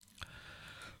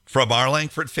From our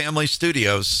Langford Family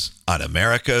Studios on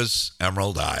America's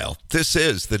Emerald Isle, this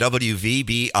is the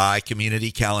WVBI Community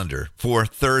Calendar for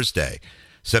Thursday,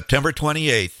 September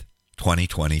 28th,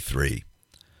 2023.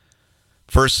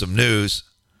 First, some news.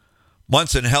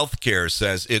 Munson Healthcare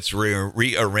says it's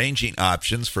rearranging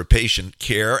options for patient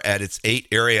care at its 8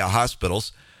 area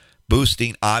hospitals,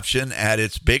 boosting option at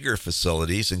its bigger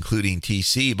facilities, including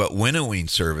TC, but winnowing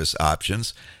service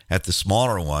options at the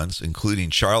smaller ones,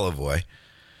 including Charlevoix.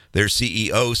 Their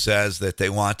CEO says that they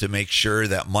want to make sure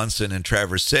that Munson and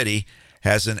Traverse City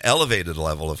has an elevated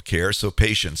level of care so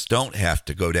patients don't have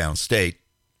to go downstate.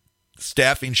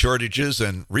 Staffing shortages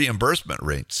and reimbursement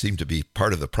rates seem to be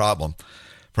part of the problem.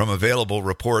 From available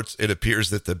reports, it appears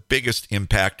that the biggest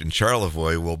impact in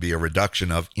Charlevoix will be a reduction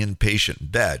of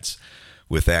inpatient beds,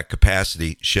 with that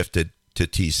capacity shifted to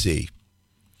TC.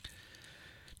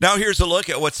 Now here's a look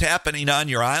at what's happening on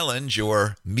your island,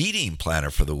 your meeting planner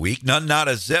for the week. None, not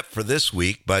a zip for this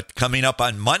week, but coming up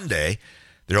on Monday,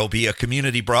 there will be a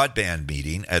community broadband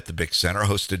meeting at the Big Center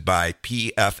hosted by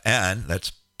PFN,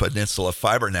 that's Peninsula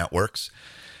Fiber Networks.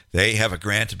 They have a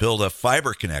grant to build a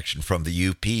fiber connection from the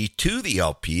UP to the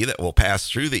LP that will pass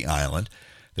through the island.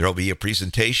 There will be a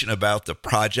presentation about the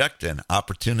project, an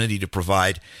opportunity to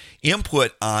provide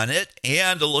input on it,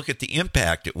 and a look at the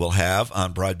impact it will have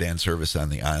on broadband service on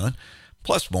the island,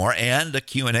 plus more, and a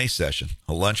Q&A session.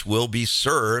 A lunch will be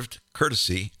served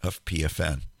courtesy of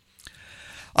PFN.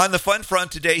 On the fun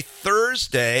front today,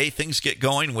 Thursday, things get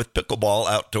going with pickleball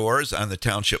outdoors on the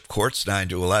township courts, 9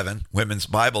 to 11. Women's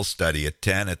Bible study at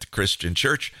 10 at the Christian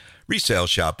Church. Resale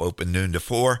shop open noon to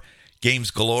 4.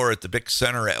 Games galore at the Big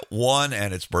Center at 1,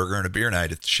 and it's burger and a beer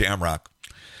night at the Shamrock.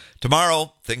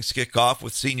 Tomorrow, things kick off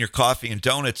with senior coffee and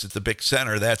donuts at the Big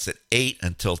Center. That's at 8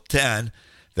 until 10.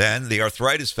 Then the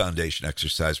Arthritis Foundation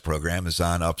exercise program is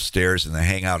on upstairs in the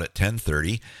hangout at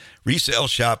 10:30. Resale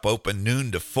shop open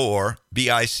noon to 4.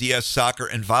 BICS soccer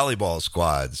and volleyball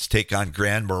squads take on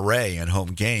Grand Marais in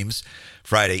home games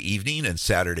Friday evening and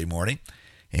Saturday morning.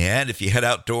 And if you head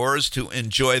outdoors to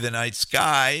enjoy the night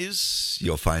skies,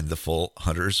 you'll find the full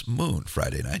Hunter's Moon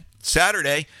Friday night.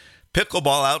 Saturday,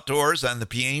 pickleball outdoors on the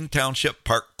Peaine Township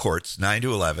Park courts, 9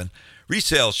 to 11.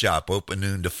 Resale shop open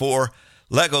noon to 4.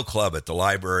 Lego Club at the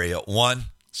library at 1.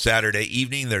 Saturday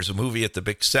evening, there's a movie at the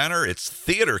Big Center. It's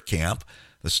Theater Camp,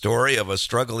 the story of a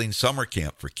struggling summer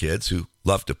camp for kids who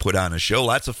love to put on a show.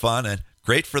 Lots of fun and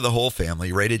great for the whole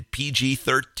family. Rated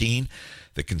PG-13.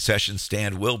 The concession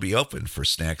stand will be open for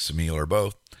snacks, a meal, or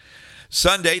both.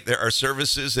 Sunday, there are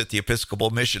services at the Episcopal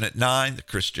Mission at 9, the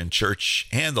Christian Church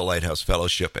and the Lighthouse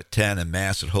Fellowship at 10, and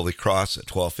Mass at Holy Cross at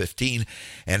 12:15.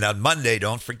 And on Monday,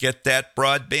 don't forget that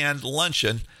broadband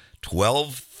luncheon,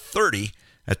 12:30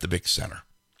 at the Big Center.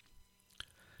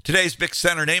 Today's Big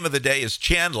Center name of the day is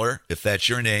Chandler. If that's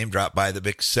your name, drop by the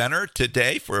Big Center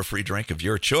today for a free drink of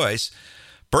your choice.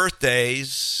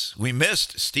 Birthdays, we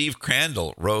missed Steve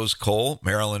Crandall, Rose Cole,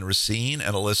 Marilyn Racine,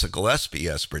 and Alyssa Gillespie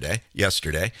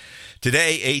yesterday.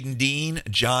 Today, Aiden Dean,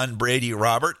 John Brady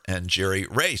Robert, and Jerry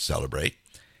Ray celebrate.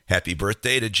 Happy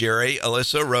birthday to Jerry,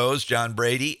 Alyssa, Rose, John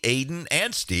Brady, Aiden,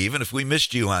 and Steve. And if we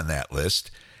missed you on that list,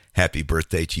 happy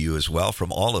birthday to you as well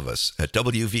from all of us at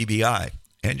WVBI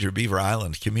and your Beaver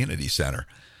Island Community Center.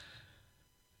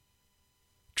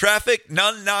 Traffic,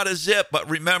 none, not a zip, but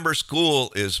remember,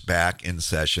 school is back in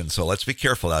session, so let's be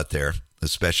careful out there,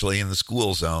 especially in the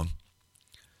school zone.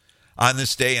 On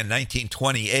this day in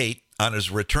 1928, on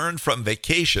his return from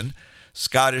vacation,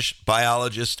 Scottish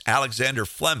biologist Alexander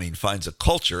Fleming finds a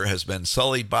culture has been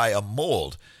sullied by a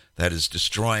mold that is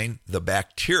destroying the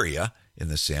bacteria in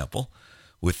the sample.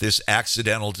 With this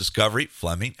accidental discovery,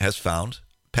 Fleming has found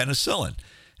penicillin,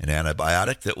 an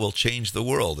antibiotic that will change the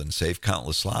world and save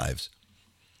countless lives.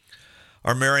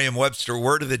 Our Merriam-Webster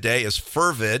word of the day is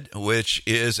fervid, which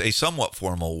is a somewhat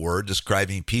formal word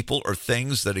describing people or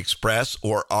things that express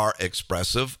or are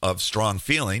expressive of strong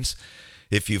feelings.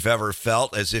 If you've ever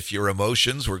felt as if your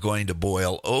emotions were going to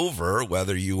boil over,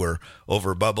 whether you were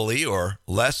over bubbly or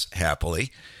less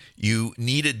happily, you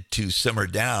needed to simmer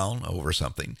down over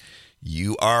something,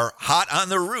 you are hot on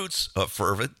the roots of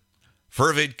fervid.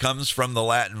 Fervid comes from the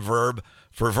Latin verb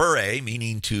fervere,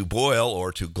 meaning to boil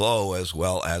or to glow, as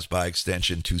well as by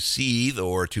extension to seethe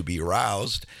or to be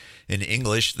roused. In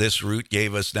English, this root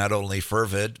gave us not only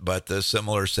fervid, but the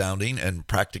similar sounding and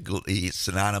practically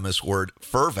synonymous word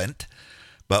fervent.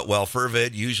 But while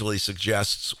fervid usually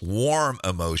suggests warm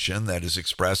emotion that is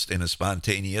expressed in a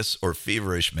spontaneous or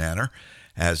feverish manner,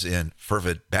 as in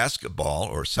fervid basketball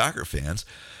or soccer fans,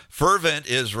 fervent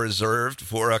is reserved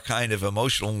for a kind of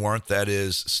emotional warmth that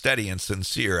is steady and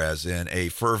sincere, as in a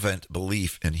fervent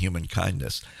belief in human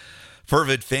kindness.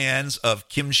 Fervent fans of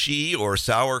kimchi or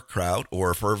sauerkraut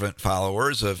or fervent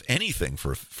followers of anything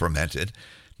fermented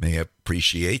may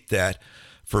appreciate that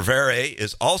fervere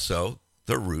is also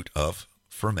the root of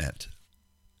ferment.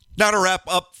 Now to wrap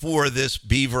up for this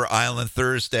Beaver Island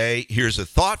Thursday, here's a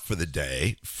thought for the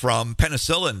day from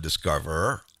penicillin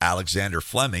discoverer Alexander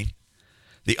Fleming.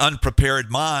 The unprepared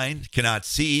mind cannot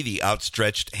see the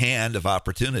outstretched hand of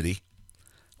opportunity.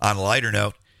 On a lighter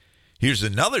note, here's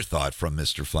another thought from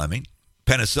Mr. Fleming.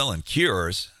 Penicillin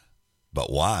cures,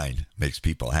 but wine makes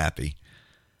people happy.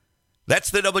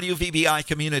 That's the WVBI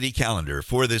Community Calendar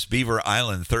for this Beaver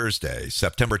Island Thursday,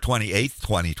 September 28th,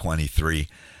 2023.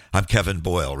 I'm Kevin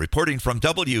Boyle, reporting from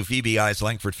WVBI's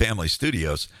Langford Family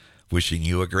Studios, wishing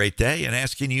you a great day and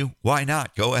asking you, why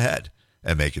not go ahead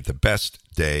and make it the best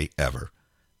day ever.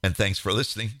 And thanks for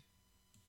listening